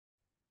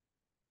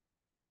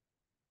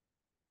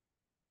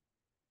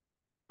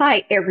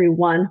Hi,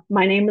 everyone.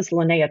 My name is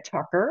Linnea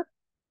Tucker,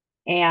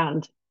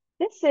 and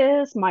this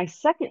is my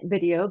second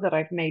video that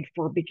I've made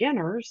for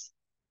beginners.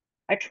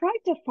 I tried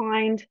to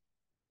find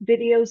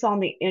videos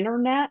on the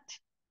internet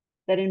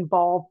that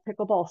involve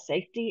pickleball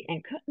safety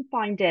and couldn't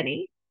find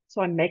any,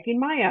 so I'm making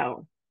my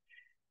own.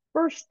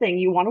 First thing,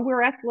 you want to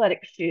wear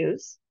athletic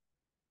shoes.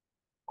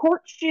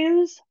 Court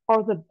shoes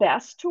are the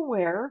best to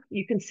wear.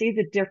 You can see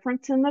the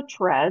difference in the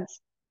treads.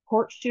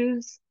 Court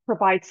shoes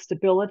provide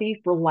stability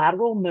for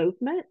lateral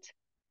movement.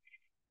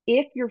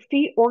 If your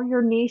feet or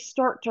your knees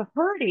start to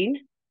hurting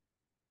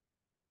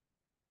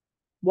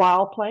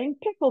while playing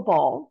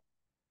pickleball,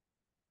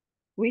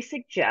 we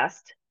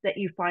suggest that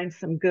you find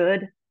some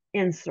good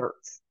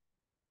inserts.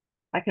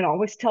 I can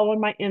always tell when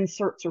my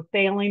inserts are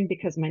failing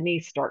because my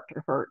knees start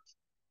to hurt.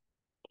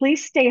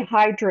 Please stay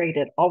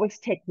hydrated. Always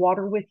take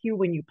water with you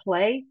when you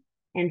play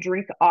and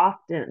drink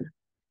often.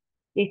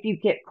 If you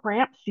get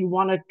cramps, you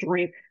want to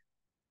drink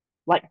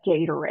like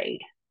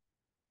Gatorade.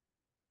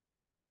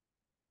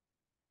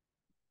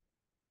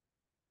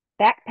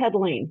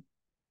 Backpedaling.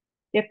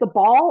 If the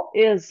ball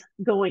is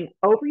going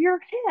over your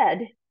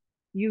head,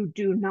 you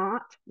do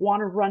not want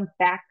to run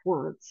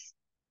backwards.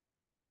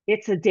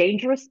 It's a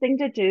dangerous thing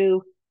to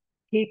do.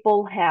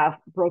 People have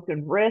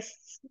broken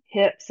wrists,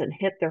 hips, and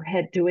hit their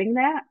head doing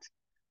that.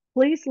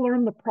 Please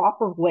learn the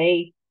proper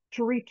way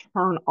to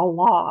return a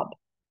lob.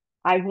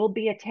 I will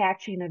be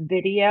attaching a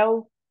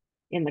video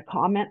in the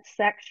comments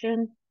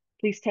section.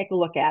 Please take a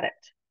look at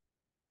it.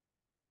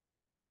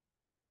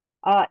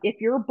 If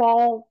your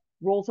ball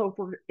rolls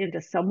over into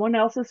someone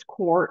else's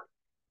court,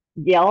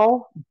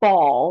 yell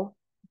ball.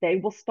 They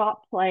will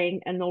stop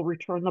playing and they'll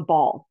return the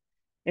ball.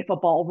 If a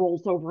ball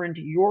rolls over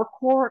into your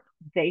court,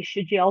 they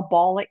should yell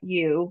ball at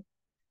you.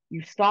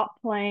 You stop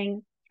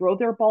playing, throw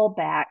their ball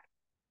back,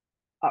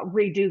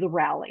 redo the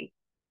rally.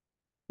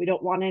 We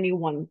don't want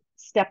anyone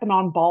stepping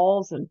on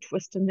balls and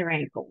twisting their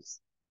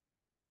ankles.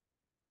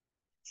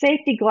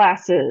 Safety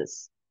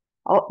glasses.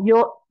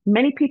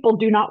 Many people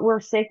do not wear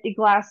safety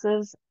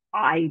glasses.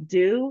 I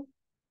do.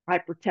 I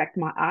protect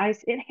my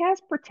eyes. It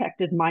has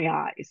protected my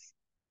eyes.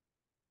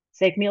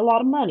 Saved me a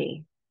lot of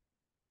money.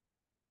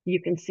 You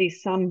can see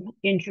some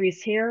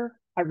injuries here.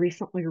 I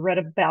recently read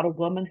about a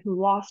woman who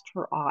lost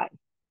her eye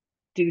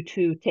due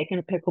to taking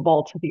a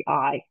pickleball to the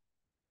eye.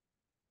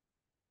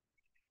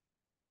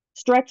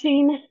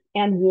 Stretching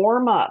and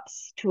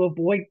warm-ups to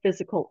avoid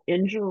physical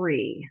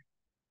injury.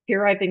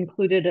 Here I've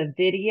included a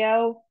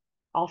video.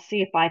 I'll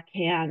see if I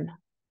can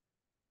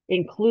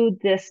include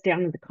this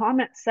down in the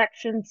comment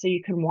section so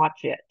you can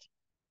watch it.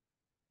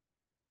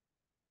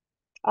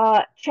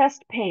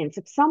 Chest pains.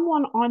 If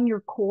someone on your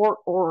court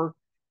or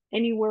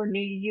anywhere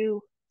near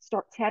you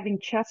starts having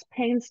chest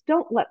pains,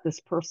 don't let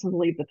this person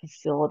leave the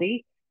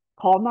facility.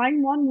 Call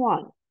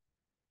 911.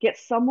 Get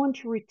someone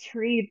to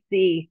retrieve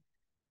the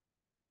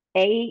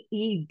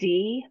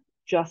AED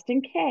just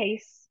in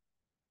case.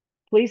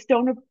 Please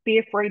don't be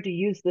afraid to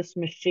use this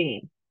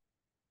machine.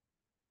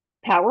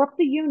 Power up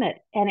the unit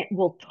and it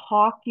will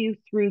talk you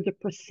through the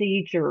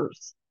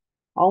procedures.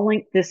 I'll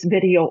link this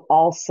video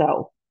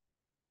also.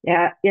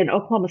 In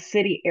Oklahoma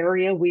City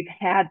area, we've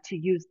had to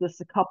use this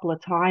a couple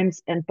of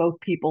times and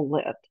both people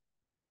lived.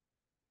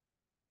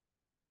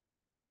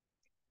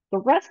 The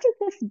rest of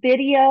this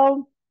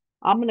video,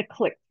 I'm going to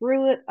click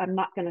through it. I'm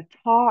not going to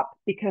talk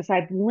because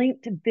I've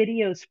linked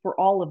videos for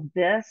all of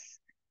this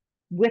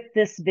with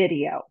this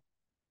video.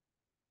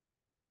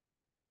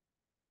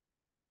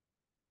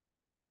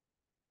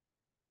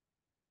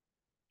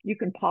 You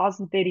can pause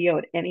the video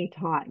at any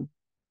time.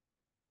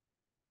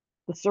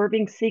 The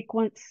serving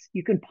sequence,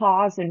 you can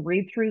pause and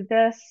read through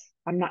this.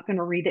 I'm not going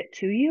to read it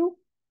to you.